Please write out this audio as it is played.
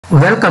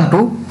Welcome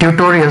to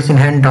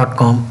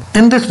tutorialsinhand.com.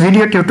 In this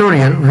video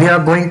tutorial, we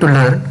are going to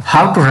learn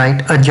how to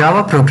write a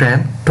Java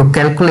program to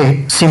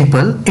calculate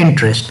simple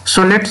interest.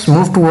 So let's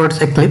move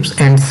towards Eclipse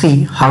and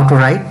see how to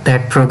write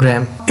that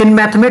program. In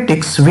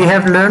mathematics, we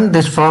have learned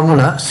this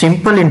formula: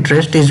 simple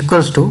interest is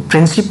equals to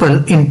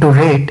principal into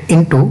rate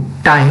into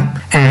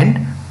time and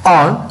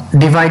all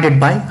divided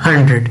by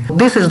 100.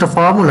 This is the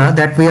formula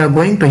that we are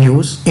going to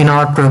use in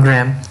our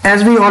program.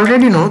 As we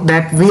already know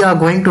that we are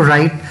going to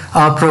write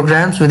our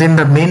programs within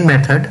the main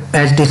method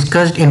as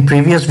discussed in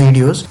previous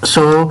videos.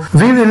 So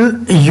we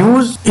will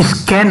use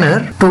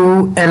scanner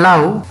to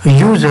allow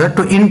user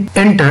to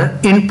enter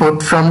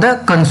input from the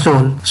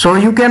console. So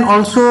you can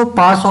also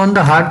pass on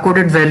the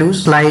hard-coded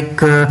values like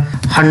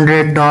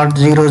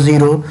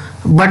 100.00,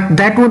 but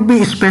that would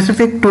be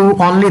specific to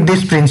only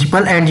this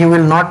principal and you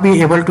will not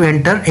be able to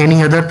enter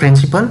any other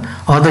principal,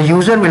 or the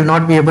user will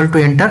not be able to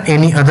enter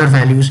any other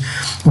values.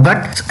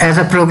 But as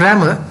a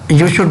programmer,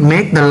 you should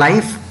make the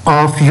life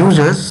of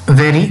users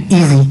very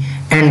easy,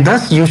 and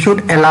thus you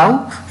should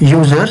allow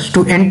users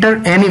to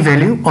enter any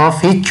value of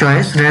his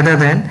choice rather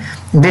than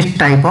this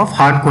type of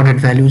hard-coded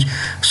values.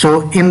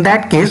 So in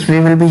that case, we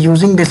will be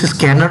using this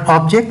scanner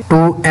object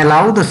to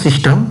allow the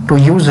system to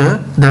use the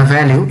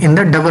value in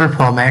the double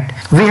format.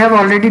 We have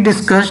already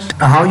discussed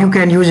how you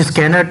can use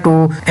scanner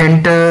to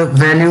enter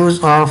values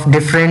of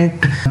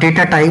different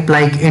data type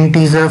like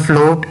integer,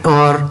 float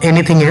or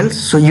anything else.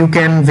 So you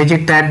can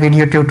visit that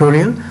video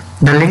tutorial.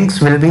 The links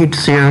will be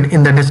shared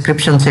in the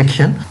description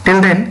section.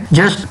 Till then,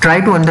 just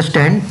try to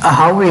understand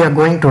how we are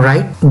going to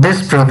write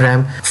this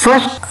program.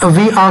 First,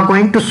 we are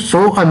going to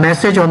show a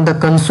message on the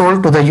console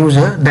to the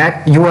user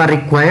that you are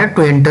required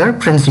to enter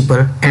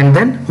principal, and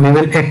then we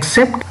will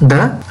accept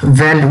the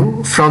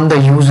value from the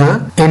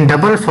user in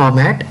double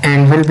format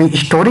and will be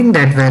storing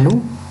that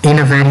value in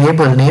a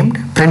variable named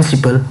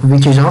principal,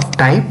 which is of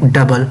type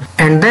double.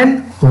 And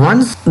then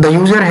once the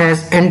user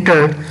has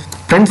entered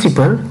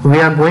principal, we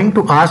are going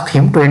to ask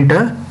him to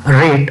enter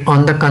rate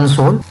on the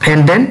console,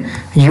 and then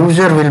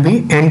user will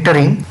be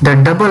entering the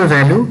double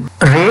value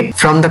rate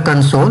from the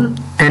console,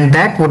 and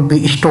that would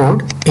be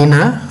stored in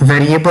a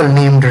variable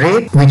named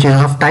rate, which is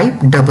of type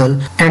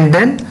double. And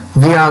then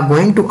we are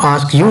going to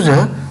ask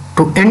user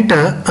to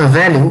enter a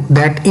value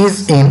that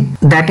is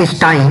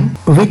time,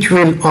 which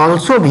will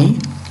also be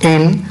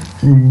in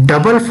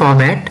double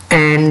format.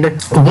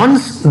 And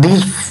once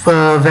these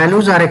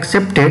values are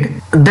accepted,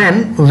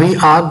 then we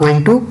are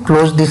going to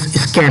close this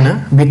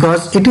scanner,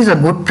 because it is a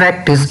good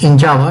practice in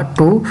Java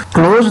to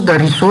close the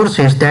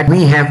resources that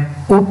we have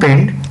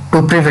opened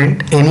to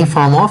prevent any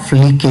form of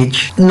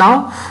leakage.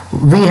 Now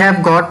we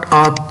have got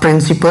our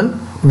principal,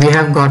 we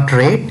have got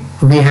rate,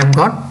 we have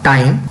got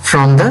time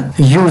from the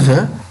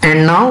user,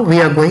 and now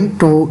we are going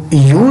to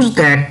use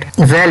that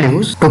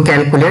values to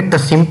calculate the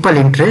simple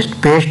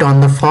interest based on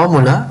the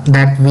formula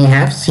that we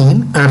have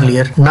seen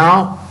earlier.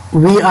 Now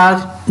we are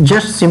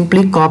just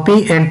simply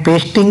copy and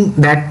pasting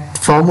that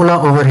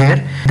formula over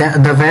here.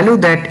 The value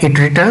that it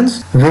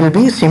returns will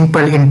be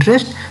simple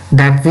interest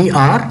that we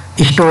are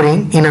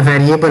storing in a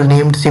variable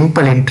named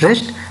simple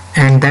interest,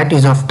 and that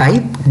is of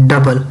type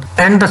double.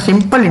 And the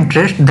simple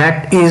interest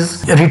that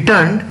is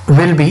returned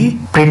will be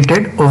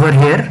printed over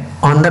here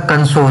on the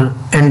console,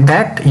 and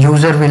that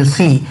user will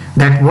see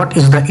that what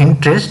is the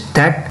interest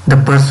that the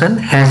person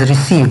has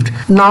received.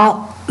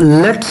 Now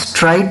let's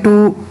try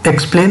to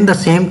explain the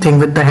same thing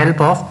with the help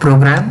of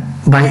program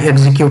by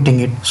executing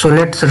it. So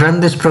let's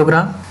run this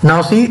program.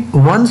 Now see,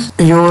 once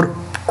your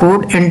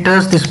code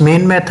enters this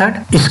main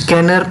method,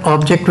 scanner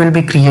object will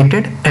be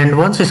created, and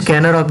once a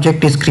scanner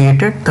object is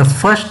created, the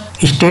first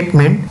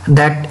statement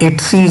that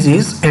it sees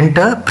is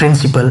enter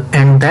principal,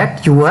 and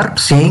that you are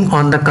seeing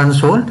on the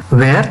console,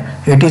 where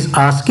it is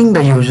asking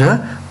the user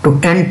to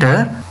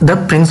enter the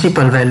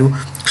principal value.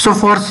 So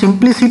for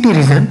simplicity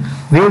reason,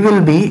 we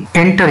will be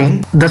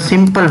entering the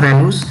simple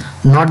values,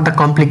 not the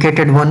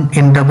complicated one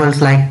in doubles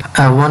like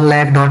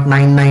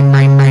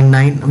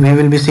 1,00,000.99999. We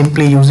will be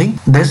simply using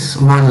this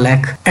 1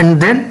 lakh.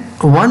 And then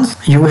once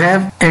you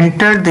have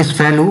entered this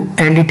value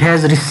and it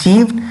has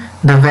received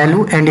the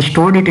value and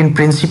stored it in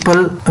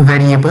principal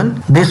variable,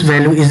 this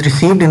value is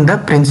received in the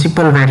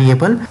principal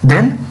variable,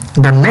 then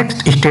the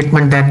next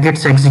statement that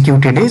gets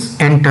executed is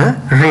enter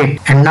rate,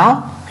 and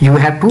now you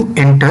have to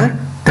enter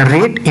the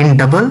rate in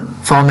double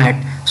format.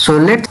 So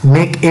let's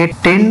make it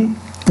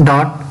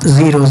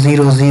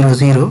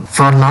 10.0000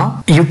 for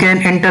now. You can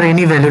enter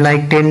any value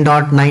like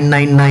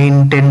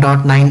 10.999,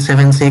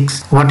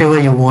 10.976, whatever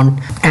you want,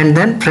 and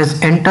then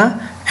press enter.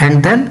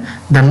 And then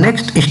the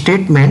next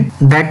statement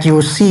that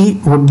you see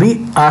would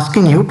be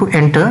asking you to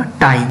enter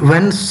time.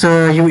 Once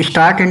you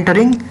start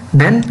entering,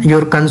 then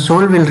your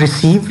console will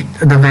receive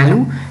the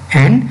value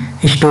and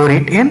store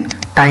it in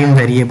time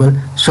variable.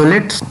 So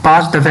let's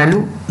pass the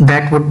value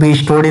that would be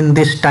stored in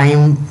this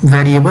time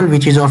variable,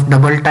 which is of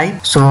double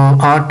type. So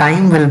our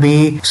time will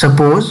be,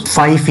 suppose,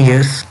 5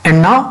 years.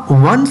 And now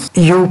once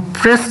you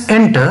press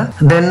enter,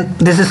 then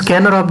this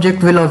scanner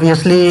object will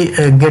obviously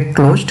get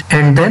closed,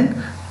 and then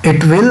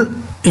it will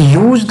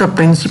use the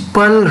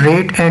principal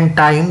rate and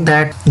time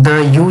that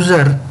the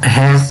user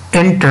has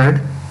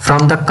entered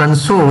from the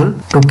console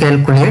to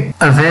calculate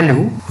a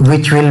value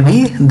which will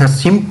be the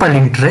simple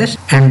interest,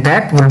 and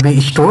that will be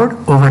stored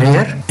over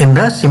here in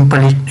the simple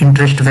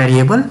interest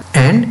variable,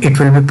 and it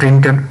will be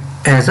printed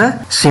as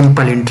a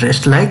simple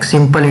interest, like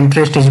simple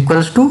interest is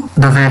equals to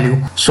the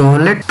value. So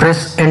let's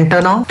press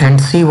enter now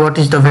and see what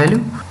is the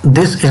value.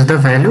 This is the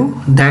value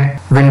that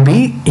will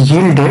be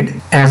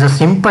yielded as a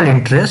simple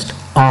interest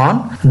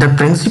on the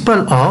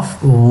principal of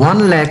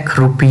 1 lakh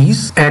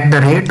rupees at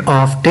the rate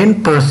of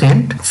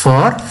 10%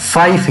 for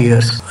 5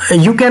 years.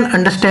 You can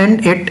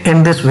understand it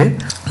in this way,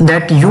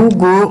 that you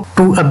go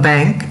to a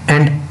bank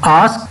and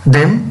ask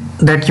them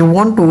that you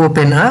want to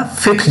open a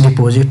fixed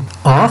deposit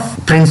of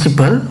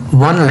principal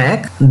 1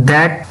 lakh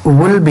that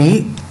will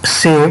be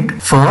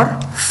saved for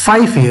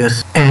 5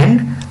 years,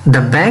 and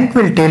the bank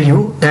will tell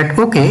you that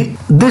okay,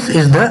 this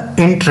is the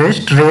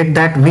interest rate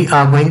that we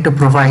are going to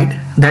provide,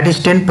 that is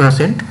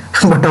 10%.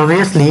 But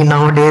obviously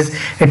nowadays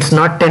it's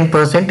not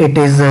 10%, it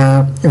is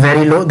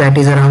very low, that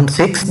is around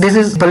 6. This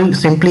is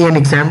simply an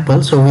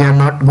example, so we are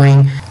not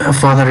going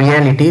for the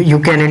reality. You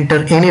can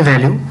enter any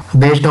value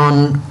based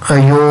on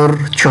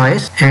your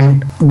choice,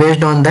 and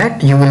based on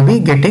that you will be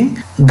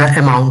getting the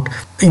amount.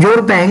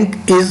 Your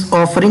bank is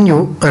offering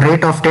you a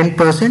rate of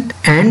 10%,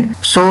 and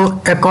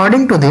so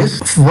according to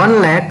this,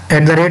 1 lakh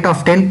at the rate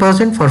of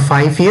 10% for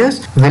 5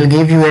 years will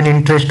give you an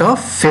interest of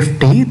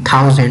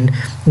 50,000.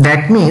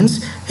 That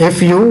means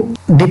if you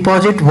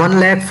deposit 1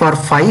 lakh for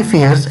 5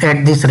 years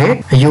at this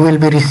rate, you will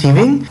be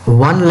receiving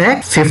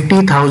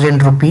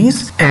 1,50,000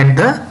 rupees at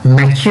the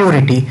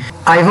maturity.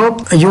 I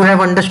hope you have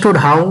understood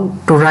how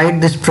to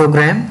write this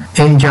program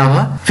in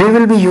Java. We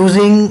will be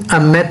using a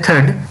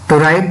method to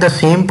write the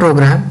same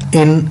program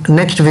in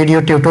next video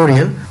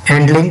tutorial,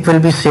 and link will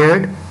be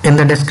shared in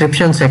the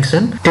description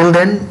section. Till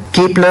then,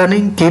 keep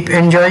learning, keep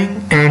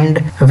enjoying,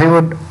 and we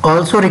would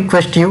also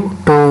request you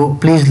to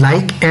please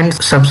like and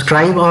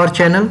subscribe our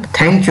channel.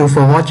 Thank you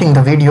for watching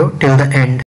the video till the end.